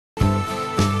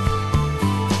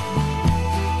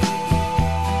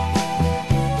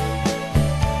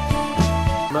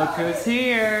Look who's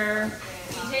here!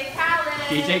 DJ Khaled!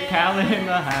 DJ Khaled in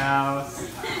the house.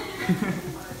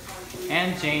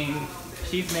 And Jane,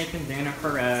 she's making dinner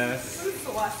for us.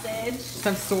 Sausage.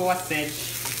 Some sausage.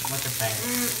 What's the thing?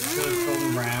 So it's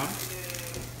golden brown.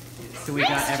 So we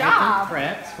got everything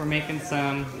prepped. We're making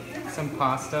some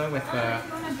pasta with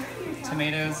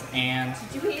tomatoes and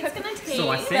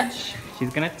sausage.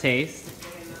 She's gonna taste.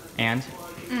 And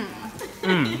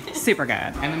super good.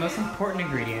 And the most important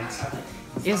ingredient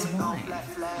is wine.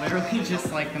 Literally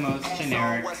just like the most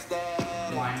generic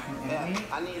wine from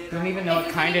Italy. Don't even know what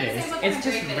kind it is. It's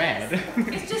just red.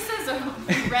 It just says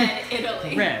red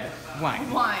Italy. Red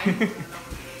wine. Wine.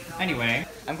 Anyway,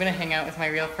 I'm gonna hang out with my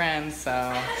real friends, so...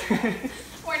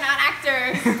 We're not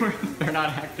actors. They're not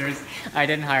actors. I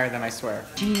didn't hire them, I swear.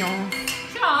 Cheers.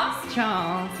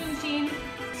 Cheers.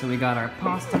 So we got our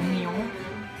pasta meal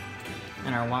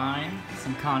and our wine,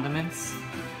 some condiments,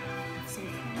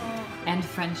 and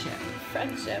friendship.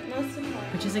 Friendship, most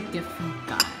important. Which is a gift from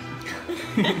God.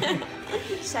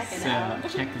 Check it out.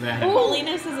 Check that.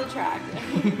 Holiness is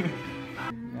attractive.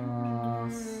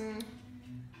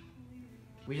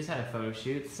 We just had a photo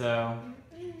shoot, so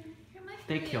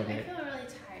they killed it. I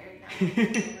feel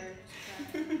really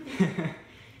tired now.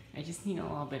 I just need a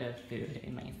little bit of food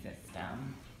in my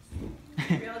system.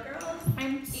 Real girls?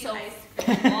 I'm so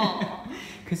full.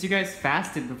 Because you guys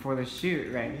fasted before the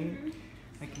shoot, right?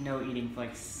 Like no eating for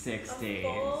like 6 days.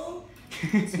 Full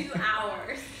 2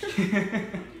 hours. It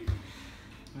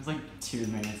was like 2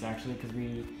 minutes actually, because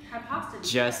we Had pasta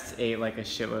just ate like a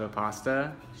shitload of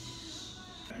pasta.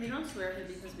 We don't swear here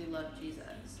because we love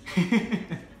Jesus.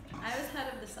 I was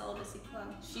head of the celibacy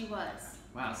club. She was.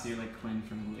 Wow, so you're like Quinn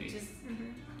from Glee.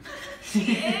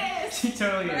 She is! She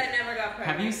totally But is. I never got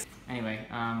pregnant. Have you? Anyway,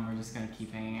 we're just gonna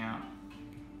keep hanging out.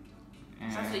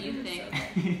 And That's what you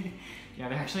think. yeah,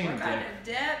 they're actually What gonna kind of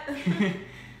dip?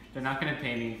 They're not gonna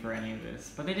pay me for any of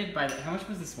this, but they did buy. How much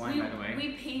was this wine, by the way?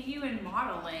 We paid you in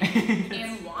modeling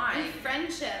and wine. And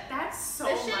friendship. That's so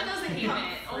This shit much doesn't payment. come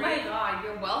Oh free. my god,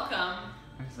 you're welcome.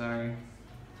 I'm sorry.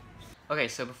 Okay,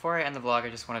 so before I end the vlog, I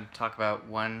just wanted to talk about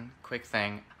one quick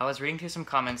thing. I was reading through some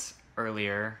comments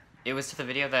earlier. It was to the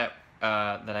video that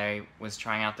that I was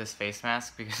trying out this face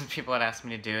mask because people had asked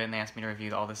me to do it and they asked me to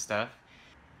review all this stuff.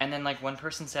 And then like one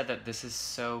person said that this is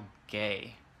so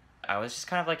gay. I was just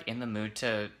kind of like in the mood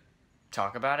to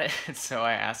talk about it, so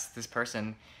I asked this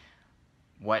person,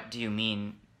 what do you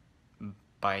mean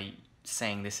by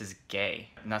saying this is gay?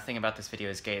 Nothing about this video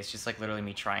is gay, it's just like literally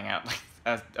me trying out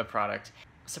like a product.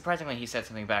 Surprisingly, he said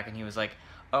something back and he was like,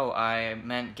 oh, I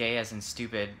meant gay as in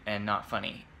stupid and not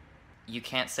funny. You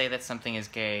can't say that something is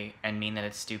gay and mean that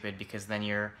it's stupid, because then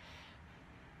you're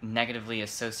negatively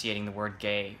associating the word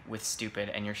gay with stupid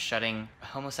and you're shutting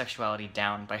homosexuality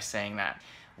down by saying that.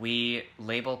 We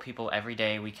label people every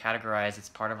day, we categorize, it's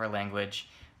part of our language,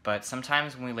 but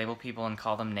sometimes when we label people and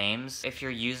call them names, if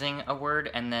you're using a word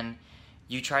and then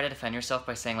you try to defend yourself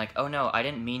by saying like, oh no, I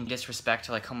didn't mean disrespect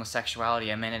to like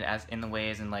homosexuality, I meant it as in the way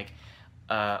as in like,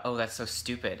 oh, that's so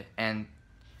stupid. And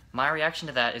my reaction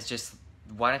to that is just,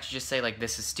 why don't you just say like,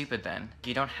 this is stupid then?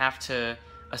 You don't have to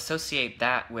associate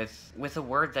that with a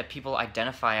word that people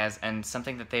identify as and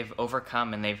something that they've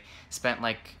overcome and they've spent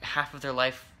like half of their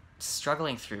life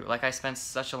struggling through. Like I spent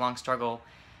such a long struggle,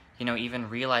 you know, even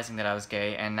realizing that I was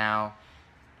gay, and now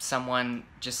someone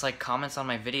just like comments on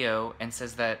my video and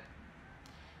says that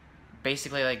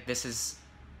basically like this is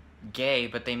gay,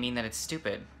 but they mean that it's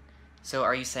stupid. So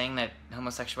are you saying that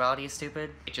homosexuality is stupid?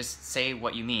 Just say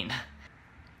what you mean.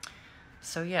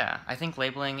 So yeah, I think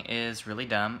labeling is really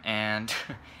dumb and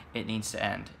it needs to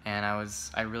end. And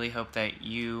I really hope that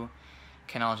you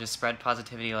can all just spread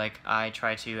positivity like I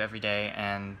try to every day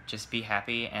and just be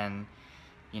happy and,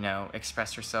 you know,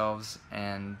 express yourselves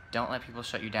and don't let people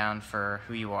shut you down for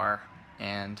who you are.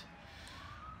 And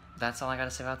that's all I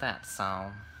gotta say about that. So,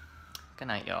 good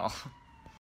night, y'all.